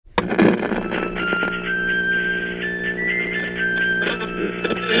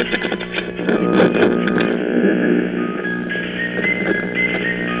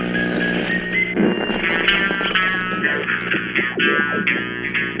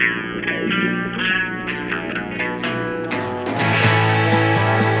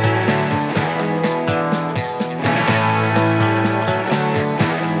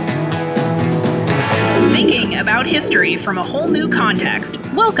about history from a whole new context.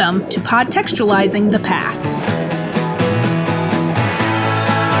 Welcome to Podtextualizing the Past.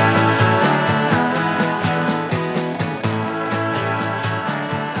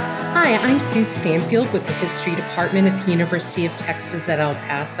 Hi, I'm Sue Stanfield with the History Department at the University of Texas at El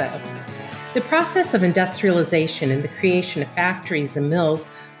Paso. The process of industrialization and the creation of factories and mills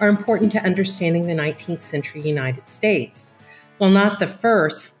are important to understanding the 19th century United States. While not the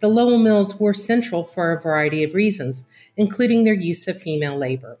first, the Lowell mills were central for a variety of reasons, including their use of female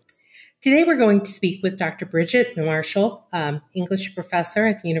labor. Today we're going to speak with Dr. Bridget Marshall, English professor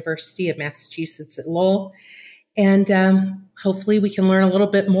at the University of Massachusetts at Lowell, and hopefully we can learn a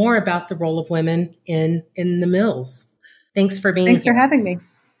little bit more about the role of women in the mills. Thanks for being here. Thanks for having me.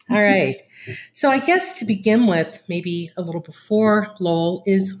 All right. So I guess to begin with, maybe a little before Lowell,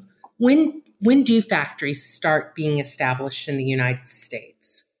 is when do factories start being established in the United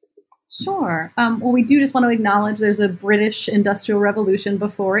States? Sure. Well, we do just want to acknowledge there's a British Industrial Revolution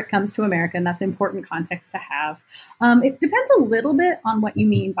before it comes to America, and that's an important context to have. It depends a little bit on what you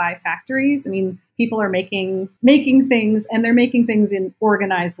mean by factories. I mean, people are making things, and they're making things in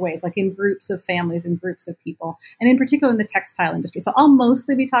organized ways, like in groups of families and groups of people, and in particular in the textile industry. So I'll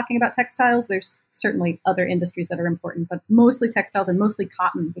mostly be talking about textiles. There's certainly other industries that are important, but mostly textiles and mostly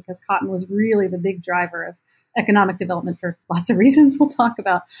cotton, because cotton was really the big driver of economic development for lots of reasons we'll talk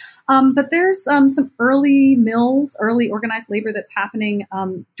about. But there's some early mills, early organized labor that's happening.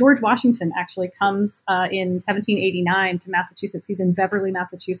 George Washington actually comes in 1789 to Massachusetts. He's in Beverly,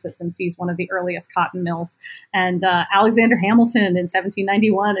 Massachusetts, and sees one of the earliest cotton mills. And Alexander Hamilton in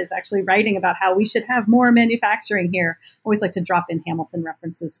 1791 is actually writing about how we should have more manufacturing here. I always like to drop in Hamilton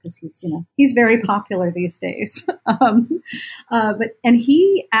references because he's very popular these days. But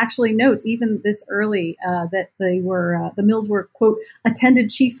he actually notes even this early that the mills were, quote, attended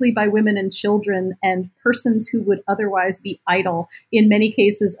chiefly by women and children and persons who would otherwise be idle, in many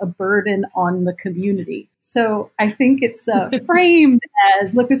cases a burden on the community. So I think it's framed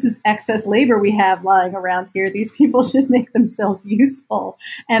as, look, this is excess labor we have lying around here. These people should make themselves useful.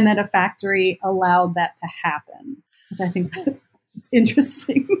 And that a factory allowed that to happen, which I think is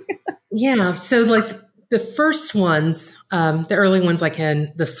interesting. Yeah. So like the first ones, the early ones, like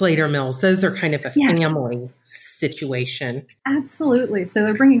in the Slater mills, those are kind of a family situation. Absolutely. So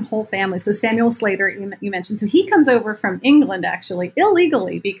they're bringing whole families. So Samuel Slater, you mentioned, so he comes over from England, actually,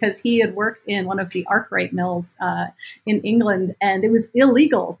 illegally, because he had worked in one of the Arkwright mills in England, and it was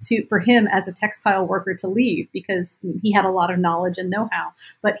illegal for him as a textile worker to leave because he had a lot of knowledge and know-how.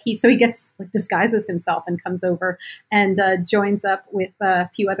 But he disguises himself and comes over and joins up with a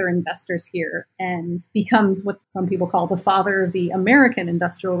few other investors here and becomes what some people call the father of the American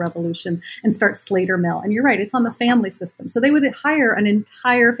Industrial Revolution and starts Slater Mill. And you're right, it's on the family system. So they would hire an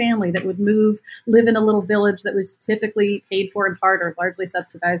entire family that would live in a little village that was typically paid for in part or largely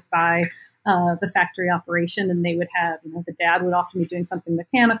subsidized by the factory operation. And they would have, the dad would often be doing something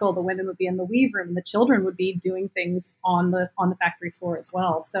mechanical, the women would be in the weave room, and the children would be doing things on the factory floor as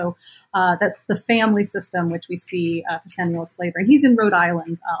well. So that's the family system, which we see for Samuel Slater. And he's in Rhode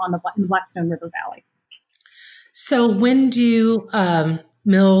Island in the Blackstone River Valley. So when do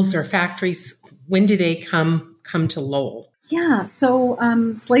mills or factories, when do they come to Lowell? Yeah, so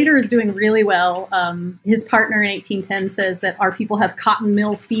Slater is doing really well. His partner in 1810 says that our people have cotton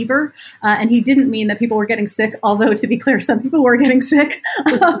mill fever, and he didn't mean that people were getting sick, although to be clear, some people were getting sick.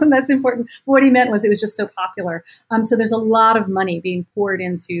 That's important. What he meant was it was just so popular. So there's a lot of money being poured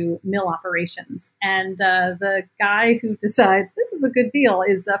into mill operations. And the guy who decides this is a good deal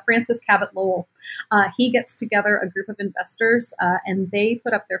is Francis Cabot Lowell. He gets together a group of investors, and they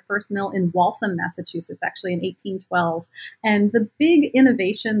put up their first mill in Waltham, Massachusetts, actually in 1812. And the big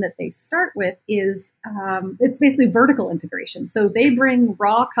innovation that they start with is it's basically vertical integration. So they bring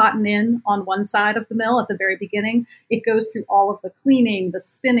raw cotton in on one side of the mill at the very beginning. It goes through all of the cleaning, the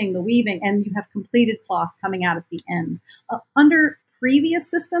spinning, the weaving, and you have completed cloth coming out at the end. Under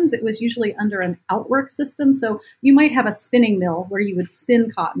previous systems, it was usually under an outwork system. So you might have a spinning mill where you would spin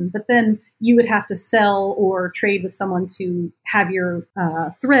cotton, but then you would have to sell or trade with someone to have your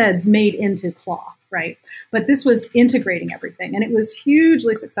threads made into cloth. Right. But this was integrating everything, and it was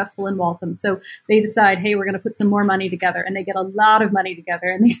hugely successful in Waltham. So they decide, hey, we're going to put some more money together, and they get a lot of money together,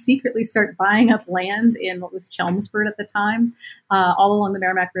 and they secretly start buying up land in what was Chelmsford at the time, all along the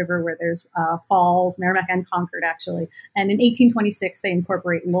Merrimack River, where there's falls, Merrimack and Concord, actually. And in 1826, they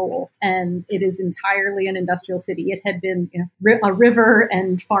incorporate Lowell, and it is entirely an industrial city. It had been a river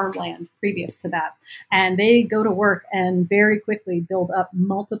and farmland previous to that. And they go to work and very quickly build up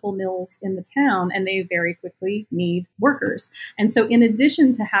multiple mills in the town. and they very quickly need workers. And so in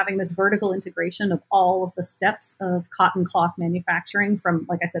addition to having this vertical integration of all of the steps of cotton cloth manufacturing, from,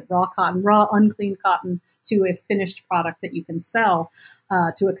 like I said, raw cotton, raw unclean cotton, to a finished product that you can sell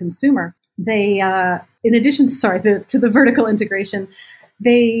to a consumer, they, in addition to, to the vertical integration,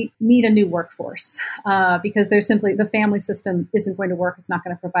 they need a new workforce because there's simply, the family system isn't going to work. It's not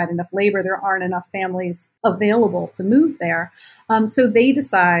going to provide enough labor. There aren't enough families available to move there. So they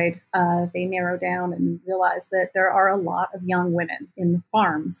decide, they narrow down and realize that there are a lot of young women in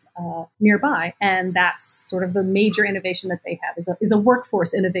farms nearby. And that's sort of the major innovation that they have, is a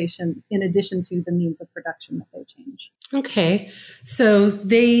workforce innovation in addition to the means of production that they change. Okay. So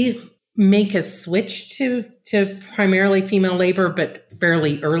they make a switch to primarily female labor, but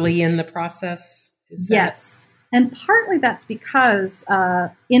fairly early in the process? Yes. And partly that's because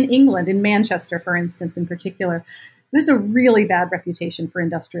in England, in Manchester, for instance, in particular, there's a really bad reputation for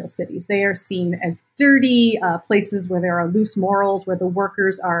industrial cities. They are seen as dirty places where there are loose morals, where the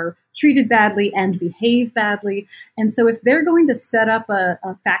workers are treated badly and behave badly. And so if they're going to set up a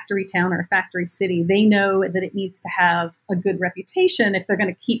factory town or a factory city, they know that it needs to have a good reputation if they're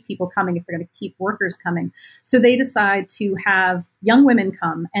going to keep people coming, if they're going to keep workers coming. So they decide to have young women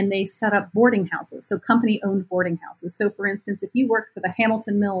come, and they set up boarding houses, so company-owned boarding houses. So for instance, if you work for the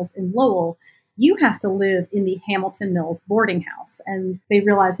Hamilton Mills in Lowell, you have to live in the Hamilton Mills boarding house. And they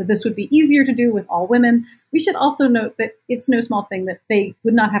realized that this would be easier to do with all women. We should also note that it's no small thing that they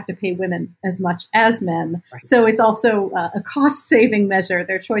would not have to pay women as much as men. Right. So it's also a cost-saving measure.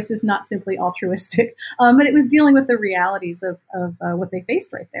 Their choice is not simply altruistic, but it was dealing with the realities of what they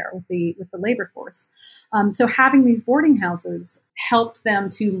faced right there with the labor force. So having these boarding houses helped them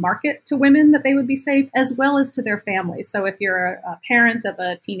to market to women that they would be safe, as well as to their families. So if you're a parent of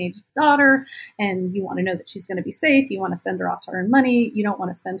a teenage daughter and you want to know that she's going to be safe, you want to send her off to earn money, you don't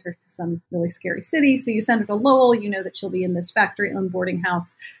want to send her to some really scary city, so you send her to Lowell, you know that she'll be in this factory-owned boarding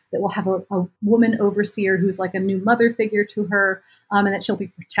house that will have a woman overseer who's like a new mother figure to her, and that she'll be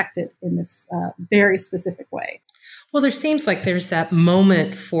protected in this very specific way. Well, there seems like there's that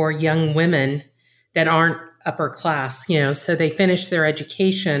moment for young women that aren't upper class, so they finish their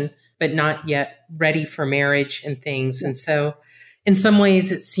education, but not yet ready for marriage and things. Yes. And so in some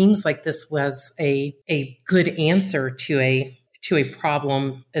ways, it seems like this was a good answer to a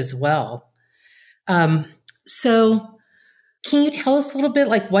problem as well. So can you tell us a little bit,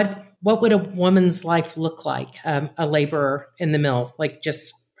 like what would a woman's life look like, a laborer in the mill, like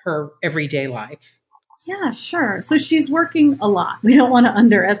just her everyday life? Yeah, sure. So she's working a lot. We don't want to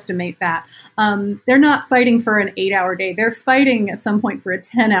underestimate that. They're not fighting for an 8-hour day. They're fighting at some point for a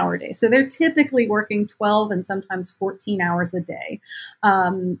 10-hour day. So they're typically working 12 and sometimes 14 hours a day,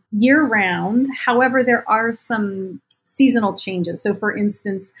 year round. However, there are some seasonal changes. So for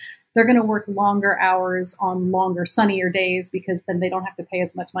instance, they're going to work longer hours on longer, sunnier days because then they don't have to pay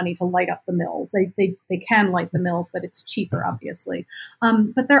as much money to light up the mills. They can light the mills, but it's cheaper, obviously.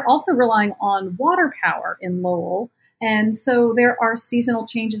 But they're also relying on water power in Lowell. And so there are seasonal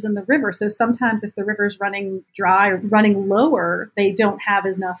changes in the river. So sometimes if the river's running dry, running lower, they don't have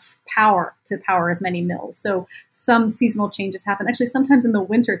enough power to power as many mills. So some seasonal changes happen. Actually, sometimes in the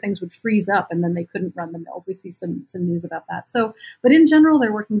winter, things would freeze up and then they couldn't run the mills. We see some news about that. So, but in general,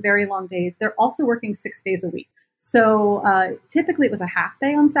 they're working very long days. They're also working 6 days a week. So typically it was a half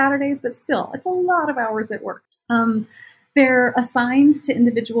day on Saturdays, but still, it's a lot of hours at work. They're assigned to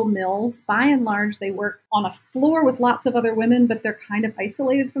individual mills. By and large, they work on a floor with lots of other women, but they're kind of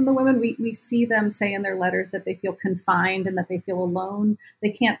isolated from the women. We see them say in their letters that they feel confined and that they feel alone.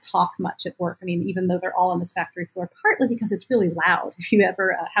 They can't talk much at work. I mean, even though they're all on this factory floor, partly because it's really loud. If you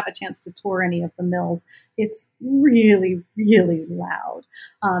ever have a chance to tour any of the mills, it's really, really loud,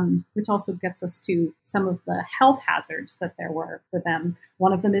 which also gets us to some of the health hazards that there were for them.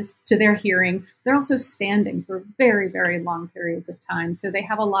 One of them is to their hearing. They're also standing for very, very long periods of time. So they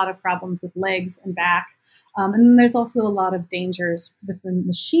have a lot of problems with legs and back. And then there's also a lot of dangers with the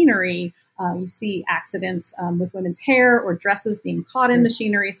machinery. You see accidents with women's hair or dresses being caught in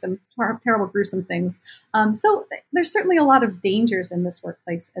machinery, some terrible, gruesome things. So there's certainly a lot of dangers in this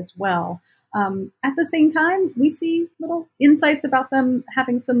workplace as well. At the same time, we see little insights about them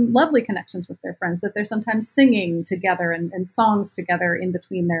having some lovely connections with their friends, that they're sometimes singing together and songs together in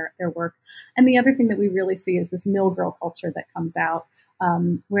between their work. And the other thing that we really see is this mill girl culture that comes out,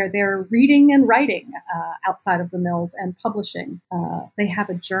 where they're reading and writing outside of the mills and publishing. They have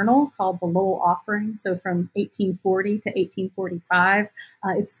a journal called the Lowell Offering. So from 1840 to 1845,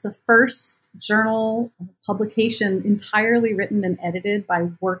 it's the first journal publication entirely written and edited by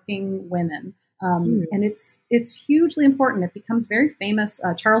working women. And it's hugely important. It becomes very famous.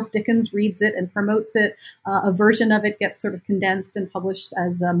 Charles Dickens reads it and promotes it. A version of it gets sort of condensed and published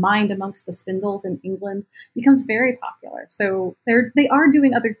as Mind Amongst the Spindles in England. Becomes very popular. So they are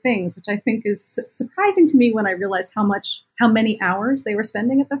doing other things, which I think is surprising to me when I realized how many hours they were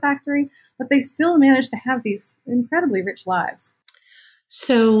spending at the factory. But they still managed to have these incredibly rich lives.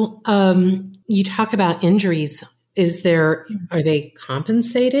 So you talk about injuries. Are they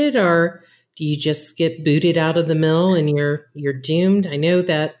compensated, or do you just get booted out of the mill and you're doomed? I know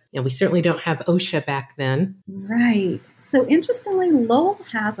that we certainly don't have OSHA back then. Right. So interestingly, Lowell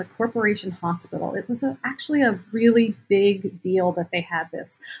has a corporation hospital. It was actually a really big deal that they had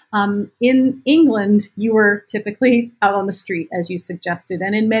this. In England, you were typically out on the street, as you suggested,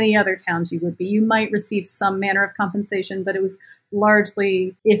 and in many other towns you would be. You might receive some manner of compensation, but it was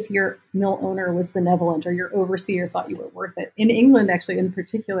largely if your mill owner was benevolent or your overseer thought you were worth it. In England, actually, in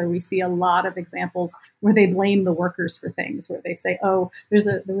particular, we see a lot of examples where they blame the workers for things, where they say, oh,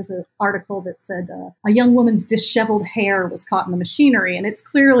 there was an article that said a young woman's disheveled hair was caught in the machinery, and it's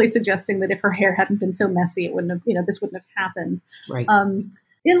clearly suggesting that if her hair hadn't been so messy, it wouldn't have, this wouldn't have happened. Right.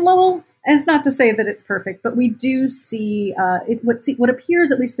 In Lowell, and it's not to say that it's perfect, but we do see what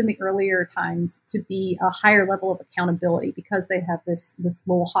appears, at least in the earlier times, to be a higher level of accountability because they have this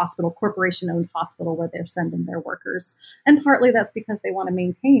Lowell Hospital, corporation-owned hospital, where they're sending their workers, and partly that's because they want to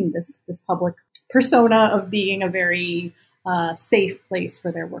maintain this public persona of being a very safe place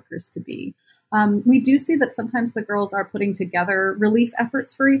for their workers to be. We do see that sometimes the girls are putting together relief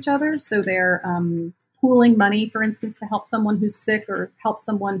efforts for each other. So they're pooling money, for instance, to help someone who's sick or help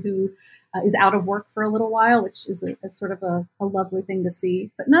someone who is out of work for a little while, which is a sort of a lovely thing to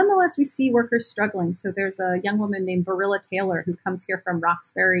see. But nonetheless, we see workers struggling. So there's a young woman named Barilla Taylor who comes here from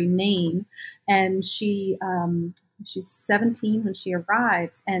Roxbury, Maine, and she's 17 when she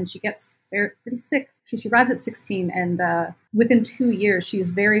arrives, and she gets pretty sick. She arrives at 16, and within 2 years, she's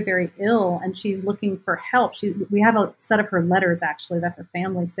very, very ill, and she's looking for help. We have a set of her letters, actually, that her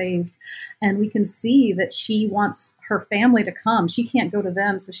family saved, and we can see that she wants her family to come. She can't go to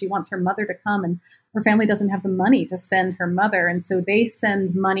them, so she wants her mother to come, and her family doesn't have the money to send her mother, and so they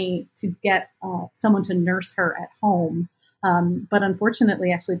send money to get someone to nurse her at home. But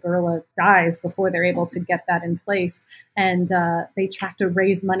unfortunately, actually, Barilla dies before they're able to get that in place. And they have to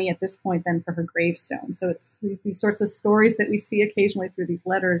raise money at this point then for her gravestone. So it's these sorts of stories that we see occasionally through these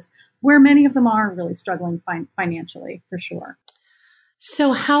letters, where many of them are really struggling financially, for sure.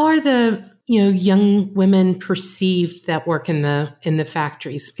 So how are the young women perceived that work in the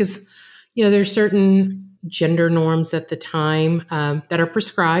factories? Because there are certain gender norms at the time that are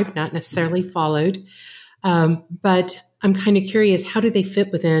prescribed, not necessarily followed. But I'm kind of curious, how do they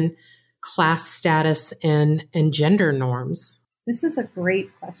fit within class status and gender norms? This is a great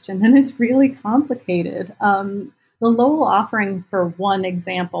question, and it's really complicated. The Lowell offering, for one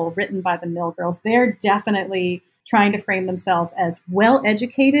example, written by the mill girls, they're definitely trying to frame themselves as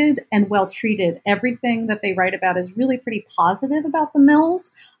well-educated and well-treated. Everything that they write about is really pretty positive about the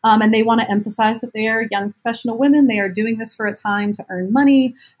mills, and they want to emphasize that they are young professional women. They are doing this for a time to earn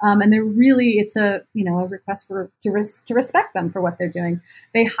money, and it's a request to respect them for what they're doing.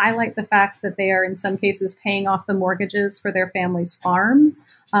 They highlight the fact that they are in some cases paying off the mortgages for their families'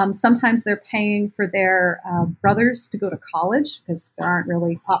 farms. Sometimes they're paying for their brothers to go to college because there aren't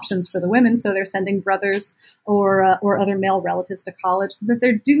really options for the women, so they're sending brothers or other male relatives to college, so that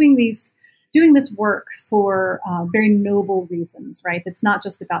they're doing this work for very noble reasons, right? It's not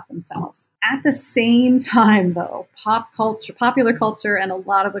just about themselves. At the same time, though, popular culture, and a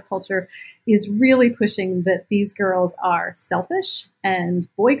lot of the culture is really pushing that these girls are selfish and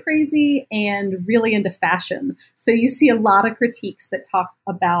boy crazy and really into fashion. So you see a lot of critiques that talk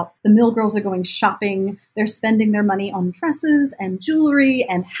about the mill girls are going shopping. They're spending their money on dresses and jewelry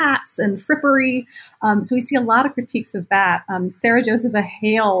and hats and frippery. So we see a lot of critiques of that. Sarah Josepha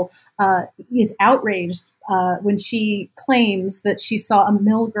Hale is outraged when she claims that she saw a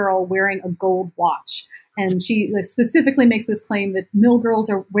mill girl wearing a gold watch. And she specifically makes this claim that mill girls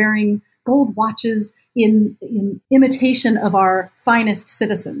are wearing gold watches in imitation of our finest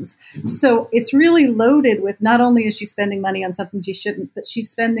citizens. So it's really loaded with, not only is she spending money on something she shouldn't, but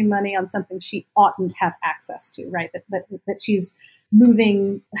she's spending money on something she oughtn't have access to, right? That she's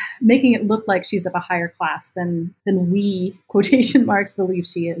making it look like she's of a higher class than we, quotation marks, believe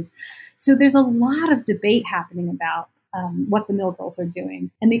she is. So there's a lot of debate happening about what the mill girls are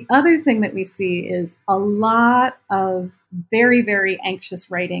doing. And the other thing that we see is a lot of very, very anxious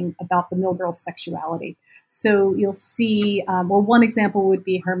writing about the mill girls' sexuality. So you'll see, one example would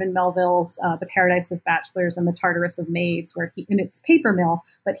be Herman Melville's The Paradise of Bachelors and the Tartarus of Maids, where and it's paper mill,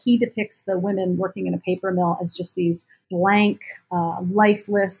 but he depicts the women working in a paper mill as just these blank,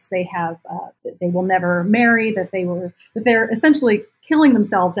 lifeless. They will never marry, that they're essentially killing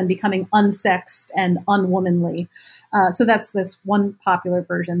themselves and becoming unsexed and unwomanly. So that's one popular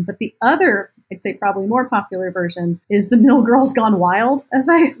version. But the other, I'd say probably more popular version, is the Mill Girls Gone Wild, as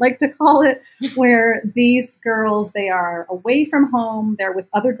I like to call it, where these girls, they are away from home, they're with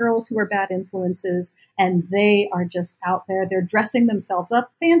other girls who are bad influences, and they are just out there. They're dressing themselves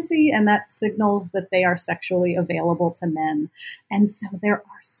up fancy, and that signals that they are sexually available to men. And so there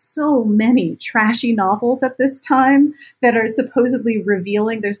are so many trashy novels at this time that are supposedly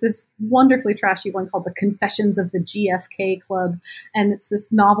revealing. There's this wonderfully trashy one called The Confessions of the GFK Club, and it's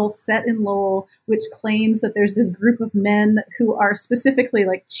this novel set in Lowell, which claims that there's this group of men who are specifically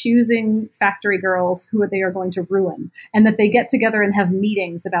like choosing factory girls who they are going to ruin, and that they get together and have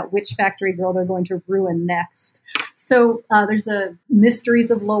meetings about which factory girl they're going to ruin next. So there's a Mysteries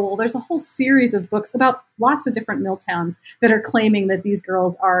of Lowell. There's a whole series of books about lots of different mill towns that are claiming that these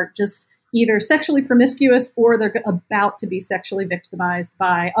girls are just either sexually promiscuous or they're about to be sexually victimized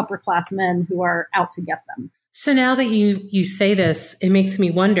by upper class men who are out to get them. So now that you say this, it makes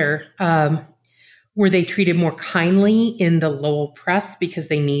me wonder, were they treated more kindly in the Lowell press because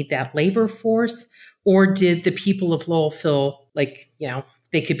they need that labor force? Or did the people of Lowell feel like,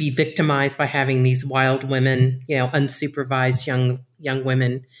 they could be victimized by having these wild women, unsupervised young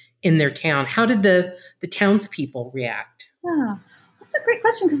women in their town? How did the townspeople react? Yeah. That's a great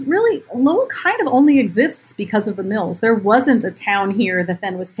question, because really Lowell kind of only exists because of the mills. There wasn't a town here that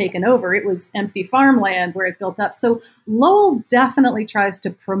then was taken over. It was empty farmland where it built up. So Lowell definitely tries to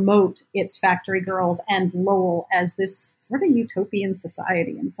promote its factory girls and Lowell as this sort of utopian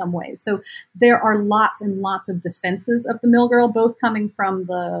society in some ways. So there are lots and lots of defenses of the mill girl, both coming from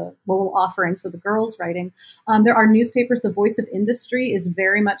the Lowell Offering, so the girls' writing. There are newspapers. The Voice of Industry is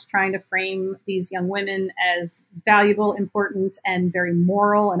very much trying to frame these young women as valuable, important, and very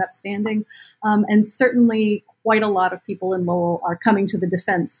moral and upstanding. And certainly quite a lot of people in Lowell are coming to the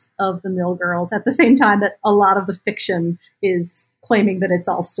defense of the mill girls at the same time that a lot of the fiction is claiming that it's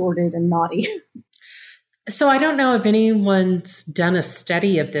all sordid and naughty. So I don't know if anyone's done a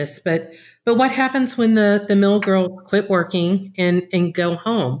study of this, but what happens when the mill girls quit working and go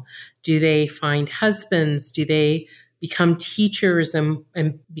home? Do they find husbands? Do they become teachers and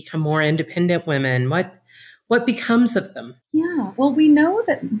become more independent women? What becomes of them? Yeah, well, we know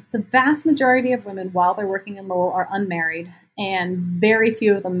that the vast majority of women while they're working in Lowell are unmarried, and very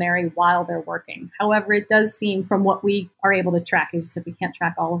few of them marry while they're working. However, it does seem from what we are able to track, as you said, we can't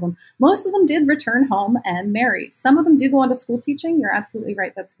track all of them. Most of them did return home and marry. Some of them do go on to school teaching. You're absolutely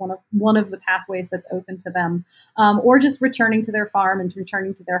right. That's one of the pathways that's open to them, or just returning to their farm and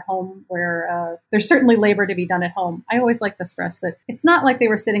returning to their home where there's certainly labor to be done at home. I always like to stress that it's not like they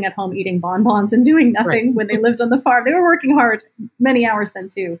were sitting at home eating bonbons and doing nothing when they lived on the farm. They were working hard, many hours then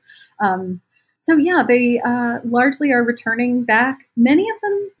too. So yeah, they largely are returning back. Many of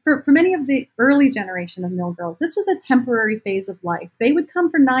them, for many of the early generation of mill girls, this was a temporary phase of life. They would come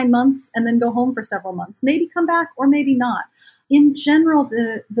for 9 months and then go home for several months, maybe come back or maybe not. In general,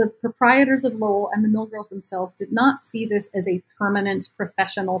 the proprietors of Lowell and the mill girls themselves did not see this as a permanent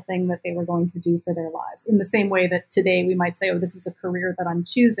professional thing that they were going to do for their lives. In the same way that today we might say, oh, this is a career that I'm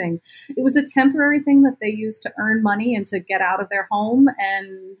choosing. It was a temporary thing that they used to earn money and to get out of their home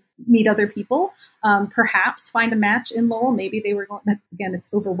and meet other people. Perhaps find a match in Lowell. Maybe they were going, again, it's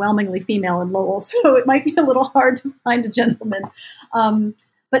overwhelmingly female in Lowell, so it might be a little hard to find a gentleman.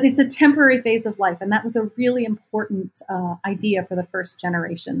 But it's a temporary phase of life, and that was a really important idea for the first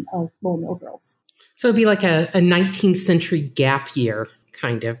generation of Lowell mill girls. So it'd be like a 19th century gap year,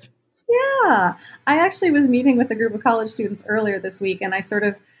 kind of. Yeah. I actually was meeting with a group of college students earlier this week, and I sort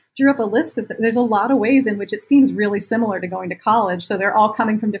of drew up a list of, there's a lot of ways in which it seems really similar to going to college. So they're all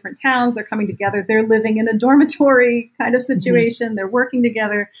coming from different towns. They're coming together. They're living in a dormitory kind of situation. Mm-hmm. They're working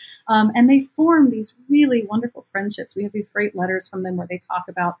together. And they form these really wonderful friendships. We have these great letters from them where they talk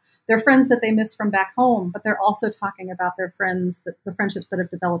about their friends that they miss from back home, but they're also talking about their friends, the friendships that have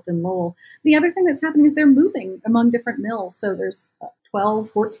developed in Lowell. The other thing that's happening is they're moving among different mills. So there's 12,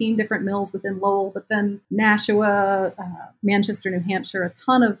 14 different mills within Lowell, but then Nashua, Manchester, New Hampshire, a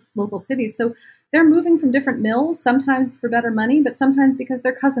ton of local cities. So they're moving from different mills, sometimes for better money, but sometimes because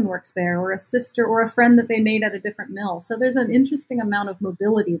their cousin works there or a sister or a friend that they made at a different mill. So there's an interesting amount of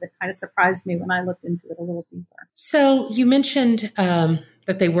mobility that kind of surprised me when I looked into it a little deeper. So you mentioned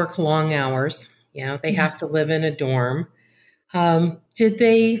that they work long hours. They have to live in a dorm. Do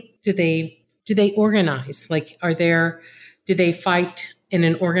they organize? Like, do they fight in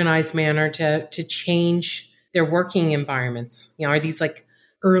an organized manner to change their working environments? Are these like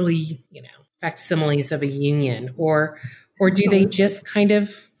early, facsimiles of a union, or do they just kind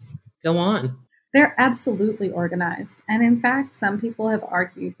of go on? They're absolutely organized. And in fact, some people have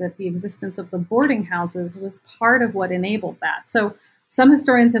argued that the existence of the boarding houses was part of what enabled that. So some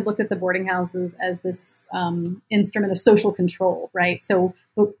historians have looked at the boarding houses as this instrument of social control, right? So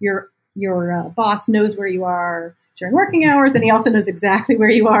your boss knows where you are during working hours, and he also knows exactly where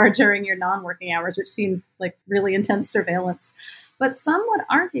you are during your non-working hours, which seems like really intense surveillance. But some would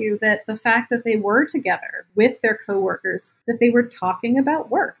argue that the fact that they were together with their coworkers, that they were talking about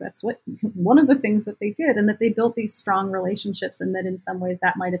work, that's one of the things that they did, and that they built these strong relationships, and that in some ways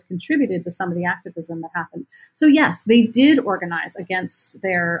that might have contributed to some of the activism that happened. So yes, they did organize against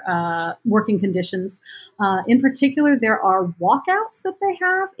their working conditions. In particular, there are walkouts that they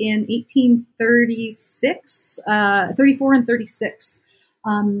have in 1836, 34 and 36.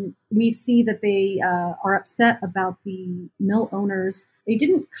 We see that they are upset about the mill owners. They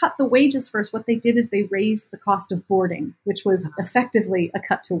didn't cut the wages first. What they did is they raised the cost of boarding, which was effectively a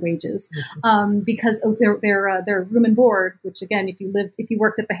cut to wages, because of their room and board. Which again, if you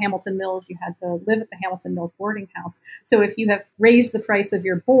worked at the Hamilton Mills, you had to live at the Hamilton Mills boarding house. So if you have raised the price of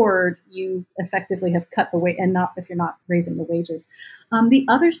your board, you effectively have cut the wage, and not if you're not raising the wages. The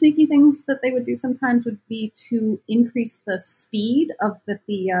other sneaky things that they would do sometimes would be to increase the speed of that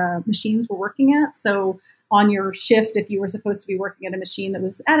the machines were working at. So on your shift, if you were supposed to be working at a machine that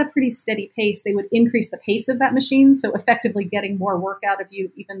was at a pretty steady pace, they would increase the pace of that machine. So effectively getting more work out of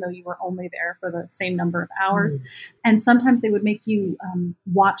you, even though you were only there for the same number of hours. And sometimes they would make you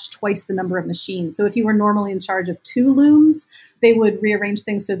watch twice the number of machines. So if you were normally in charge of 2 looms, they would rearrange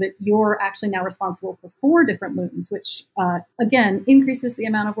things so that you're actually now responsible for 4 different looms, which again, increases the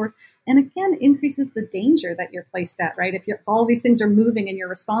amount of work and again, increases the danger that you're placed at, right? If all these things are moving and you're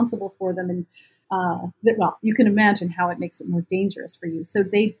responsible for them, and you can imagine how it makes it more dangerous for you. So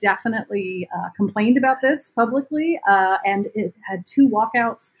they definitely complained about this publicly, and it had 2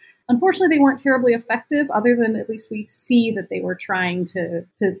 walkouts. Unfortunately, they weren't terribly effective, other than at least we see that they were trying to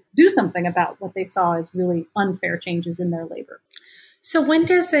do something about what they saw as really unfair changes in their labor. So when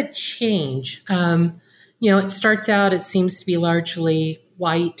does it change? It starts out, it seems to be largely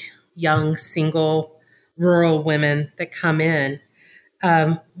white, young, single, rural women that come in.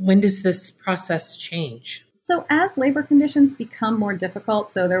 When does this process change? So as labor conditions become more difficult,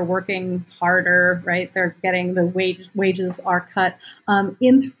 so they're working harder, right? They're getting the wages are cut.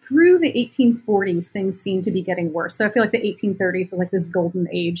 Through the 1840s, things seem to be getting worse. So I feel like the 1830s is like this golden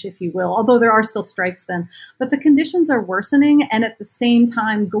age, if you will, although there are still strikes then. But the conditions are worsening, and at the same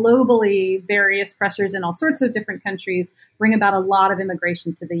time, globally, various pressures in all sorts of different countries bring about a lot of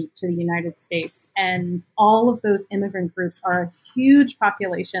immigration to the United States. And all of those immigrant groups are a huge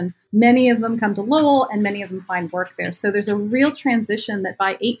population. Many of them come to Lowell, and many of them find work there. So there's a real transition that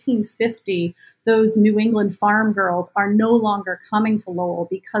by 1850, those New England farm girls are no longer coming to Lowell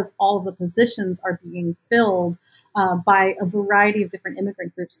because all of the positions are being filled by a variety of different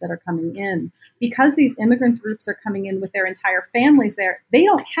immigrant groups that are coming in. Because these immigrant groups are coming in with their entire families there, they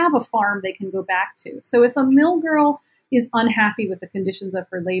don't have a farm they can go back to. So if a mill girl is unhappy with the conditions of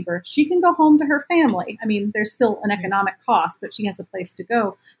her labor, she can go home to her family. I mean, there's still an economic cost, but she has a place to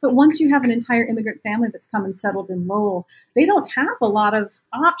go. But once you have an entire immigrant family that's come and settled in Lowell, they don't have a lot of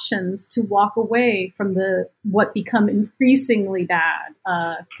options to walk away from what become increasingly bad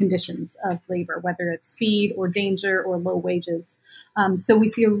conditions of labor, whether it's speed or danger or low wages. So we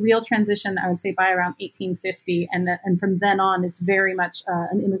see a real transition, I would say, by around 1850. And from then on, it's very much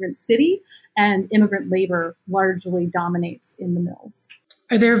an immigrant city, and immigrant labor largely dominates in the mills.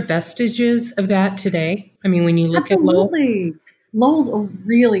 Are there vestiges of that today? I mean, when you look at Lowell? Absolutely. Lowell's a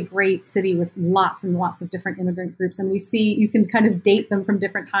really great city with lots and lots of different immigrant groups. And we see, you can kind of date them from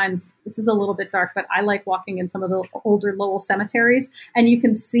different times. This is a little bit dark, but I like walking in some of the older Lowell cemeteries. And you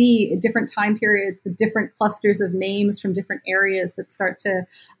can see at different time periods, the different clusters of names from different areas that start to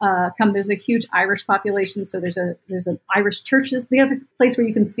come. There's a huge Irish population. So there's an Irish churches. The other place where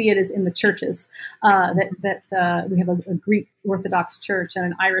you can see it is in the churches that we have a Greek Orthodox church and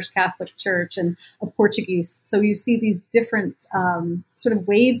an Irish Catholic church and a Portuguese. So you see these different sort of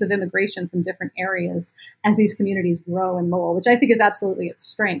waves of immigration from different areas as these communities grow in Lowell, which I think is absolutely its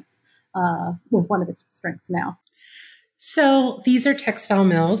strength. one of its strengths now. So these are textile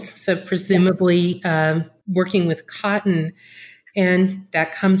mills, so presumably working with cotton, and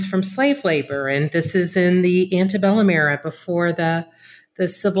that comes from slave labor. And this is in the antebellum era before the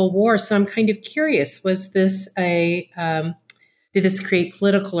Civil War. So I'm kind of curious: was this did this create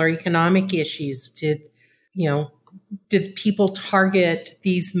political or economic issues? Did people target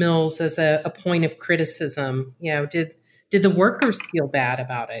these mills as a point of criticism? Did the workers feel bad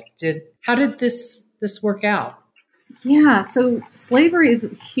about it? How did this work out? Yeah, so slavery is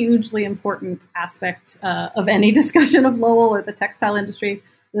a hugely important aspect of any discussion of Lowell or the textile industry.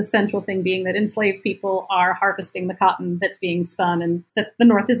 The central thing being that enslaved people are harvesting the cotton that's being spun and that the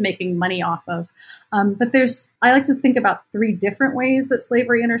North is making money off of. But I like to think about three different ways that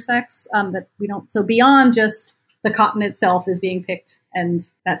slavery intersects that we don't. So beyond just the cotton itself is being picked, and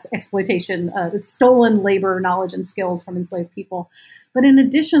that's exploitation. It's stolen labor, knowledge, and skills from enslaved people. But in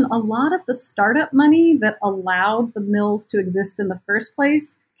addition, a lot of the startup money that allowed the mills to exist in the first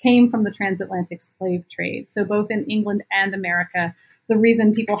place came from the transatlantic slave trade. So both in England and America, the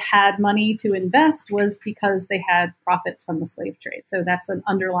reason people had money to invest was because they had profits from the slave trade. So that's an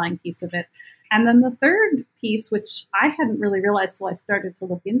underlying piece of it. And then the third piece, which I hadn't really realized till I started to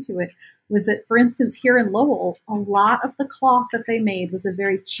look into it, was that, for instance, here in Lowell, a lot of the cloth that they made was a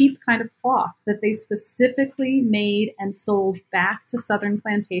very cheap kind of cloth that they specifically made and sold back to Southern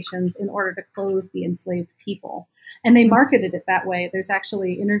plantations in order to clothe the enslaved people. And they marketed it that way. There's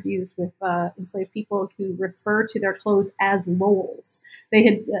actually interviews with enslaved people who refer to their clothes as Lowells. They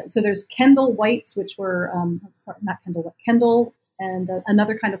had so there's Kendall whites, which were Kendall, and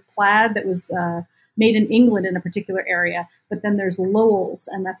another kind of plaid that was made in England in a particular area. But then there's Lowells,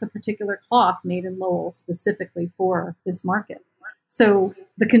 and that's a particular cloth made in Lowell specifically for this market. So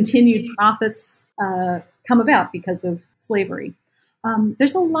the continued profits come about because of slavery.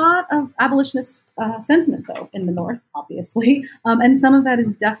 There's a lot of abolitionist sentiment, though, in the North, obviously, and some of that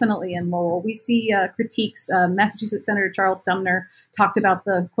is definitely in Lowell. We see critiques. Massachusetts Senator Charles Sumner talked about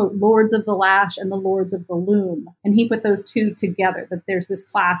the, quote, lords of the lash and the lords of the loom, and he put those two together, that there's this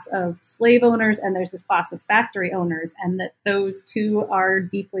class of slave owners and there's this class of factory owners, and that those two are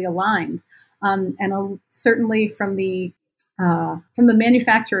deeply aligned. And certainly from the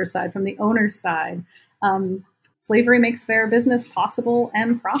manufacturer side, from the owner's side, slavery makes their business possible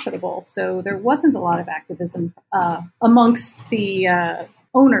and profitable. So there wasn't a lot of activism amongst the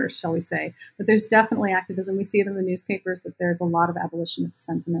owners, shall we say. But there's definitely activism. We see it in the newspapers that there's a lot of abolitionist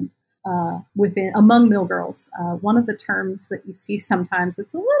sentiment among mill girls. One of the terms that you see sometimes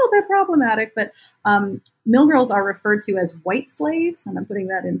that's a little bit problematic, but mill girls are referred to as white slaves. And I'm putting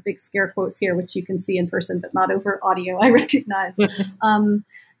that in big scare quotes here, which you can see in person, but not over audio, I recognize.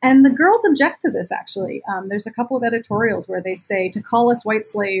 And the girls object to this, actually. There's a couple of editorials where they say to call us white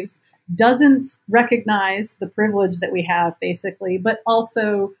slaves doesn't recognize the privilege that we have, basically, but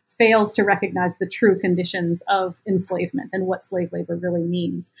also fails to recognize the true conditions of enslavement and what slave labor really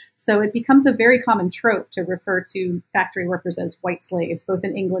means. So it becomes a very common trope to refer to factory workers as white slaves, both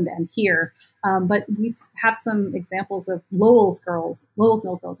in England and here. But we have some examples of Lowell's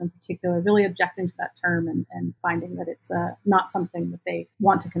mill girls in particular, really objecting to that term and finding that it's not something that they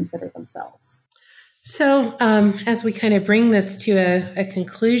want to consider themselves. So as we kind of bring this to a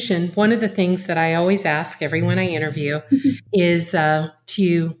conclusion, one of the things that I always ask everyone I interview is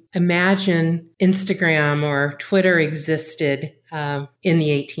to imagine Instagram or Twitter existed in the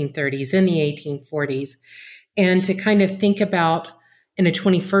 1830s, in the 1840s, and to kind of think about in a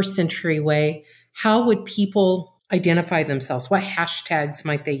 21st century way, how would people identify themselves? What hashtags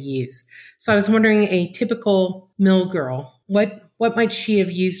might they use? So I was wondering, a typical mill girl, what might she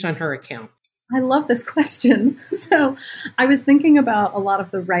have used on her account? I love this question. So I was thinking about a lot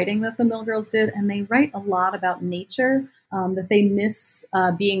of the writing that the mill girls did, and they write a lot about nature, that they miss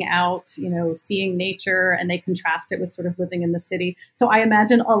being out, seeing nature, and they contrast it with sort of living in the city. So I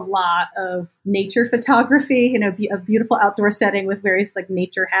imagine a lot of nature photography, a beautiful outdoor setting with various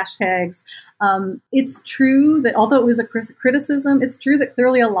nature hashtags. It's true that although it was a criticism, it's true that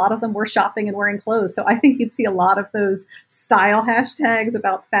clearly a lot of them were shopping and wearing clothes. So I think you'd see a lot of those style hashtags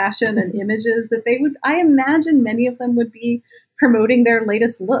about fashion and images that I imagine many of them would be promoting their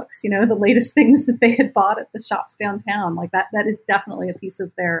latest looks, the latest things that they had bought at the shops downtown. Like that is definitely a piece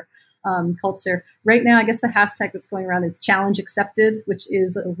of their culture. Right now, I guess the hashtag that's going around is challenge accepted, which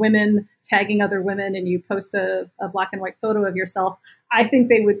is women tagging other women, and you post a black and white photo of yourself. I think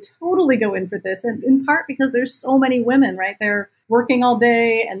they would totally go in for this, and in part because there's so many women, right? They're working all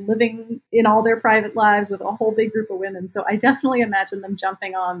day and living in all their private lives with a whole big group of women. So I definitely imagine them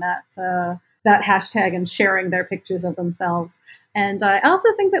jumping on that hashtag and sharing their pictures of themselves. And I also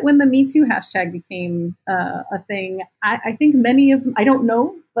think that when the Me Too hashtag became a thing, I think many of them, I don't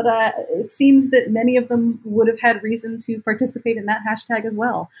know, but it seems that many of them would have had reason to participate in that hashtag as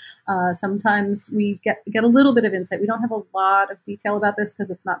well. Sometimes we get a little bit of insight. We don't have a lot of detail about this because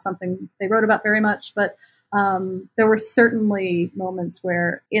it's not something they wrote about very much, but there were certainly moments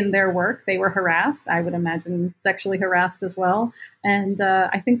where in their work they were harassed. I would imagine sexually harassed as well. And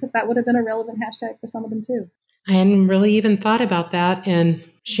I think that would have been a relevant hashtag for some of them too. I hadn't really even thought about that, and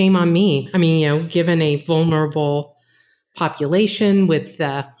shame on me. I mean, given a vulnerable population with,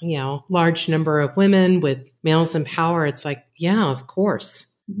 large number of women with males in power, it's like, yeah, of course.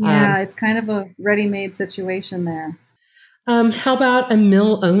 Yeah, it's kind of a ready-made situation there. How about a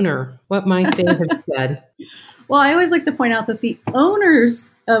mill owner? What might they have said? Well, I always like to point out that the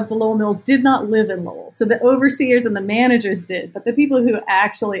owners of the Lowell mills did not live in Lowell. So the overseers and the managers did, but the people who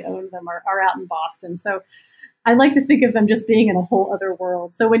actually owned them are out in Boston. So I like to think of them just being in a whole other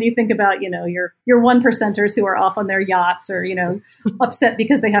world. So when you think about, your one percenters who are off on their yachts or, upset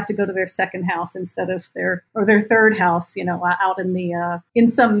because they have to go to their second house instead of their third house, out in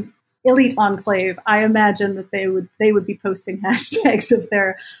some elite enclave, I imagine that they would be posting hashtags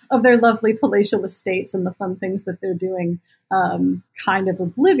of their lovely palatial estates and the fun things that they're doing, kind of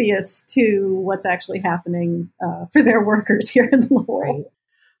oblivious to what's actually happening for their workers here in Lowell. Right.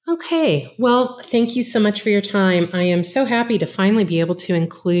 Okay. Well, thank you so much for your time. I am so happy to finally be able to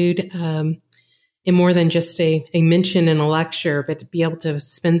include in more than just a mention in a lecture, but to be able to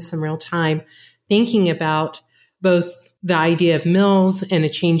spend some real time thinking about both the idea of mills and a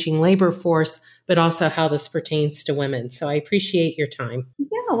changing labor force, but also how this pertains to women. So I appreciate your time. Yeah,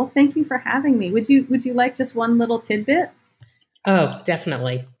 well, thank you for having me. Would you like just one little tidbit? Oh,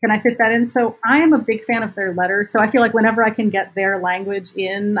 definitely. Can I fit that in? So I am a big fan of their letter. So I feel like whenever I can get their language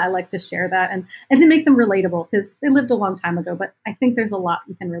in, I like to share that and to make them relatable because they lived a long time ago, but I think there's a lot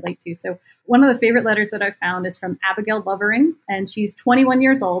you can relate to. So one of the favorite letters that I found is from Abigail Lovering, and she's 21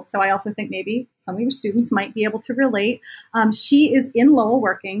 years old. So I also think maybe some of your students might be able to relate. She is in Lowell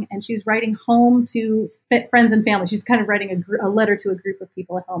working, and she's writing home to friends and family. She's kind of writing a letter to a group of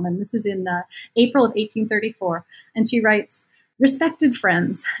people at home. And this is in April of 1834. And she writes, "Respected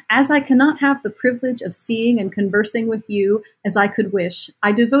friends, as I cannot have the privilege of seeing and conversing with you as I could wish,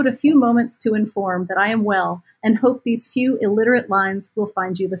 I devote a few moments to inform that I am well and hope these few illiterate lines will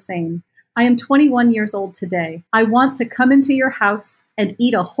find you the same. I am 21 years old today. I want to come into your house and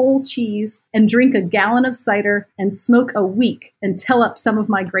eat a whole cheese and drink a gallon of cider and smoke a week and tell up some of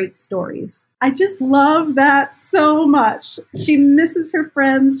my great stories." I just love that so much. She misses her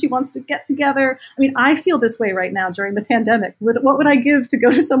friends. She wants to get together. I mean, I feel this way right now during the pandemic. What would I give to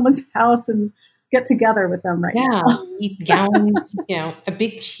go to someone's house and get together with them right now? Eat gallons, a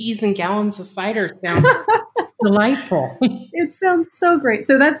big cheese and gallons of cider sounds delightful. It sounds so great.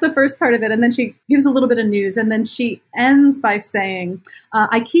 So that's the first part of it. And then she gives a little bit of news. And then she ends by saying,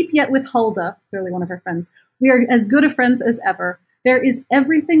 "I keep yet with Huldah," clearly one of her friends, "we are as good of friends as ever. There is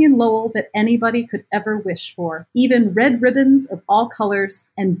everything in Lowell that anybody could ever wish for, even red ribbons of all colors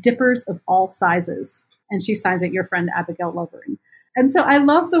and dippers of all sizes." And she signs it, "Your friend, Abigail Lovering." And so I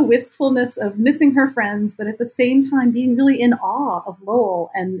love the wistfulness of missing her friends, but at the same time being really in awe of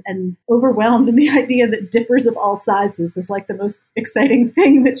Lowell and overwhelmed in the idea that dippers of all sizes is like the most exciting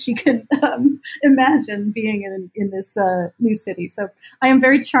thing that she can imagine being in this new city. So I am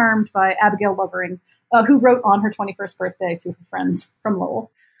very charmed by Abigail Lovering, who wrote on her 21st birthday to her friends from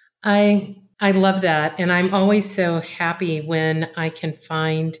Lowell. I love that. And I'm always so happy when I can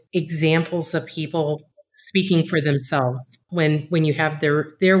find examples of people speaking for themselves. When you have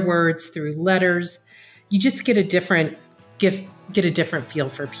their words through letters, you just get a different feel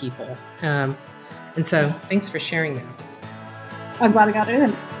for people. And so thanks for sharing that. I'm glad I got it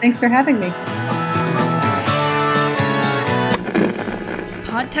in. Thanks for having me.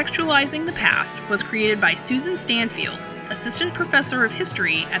 Podtextualizing the Past was created by Susan Stanfield, Assistant Professor of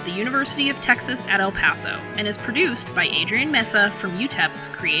History at the University of Texas at El Paso, and is produced by Adrian Mesa from UTEP's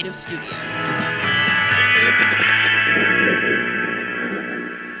Creative Studios.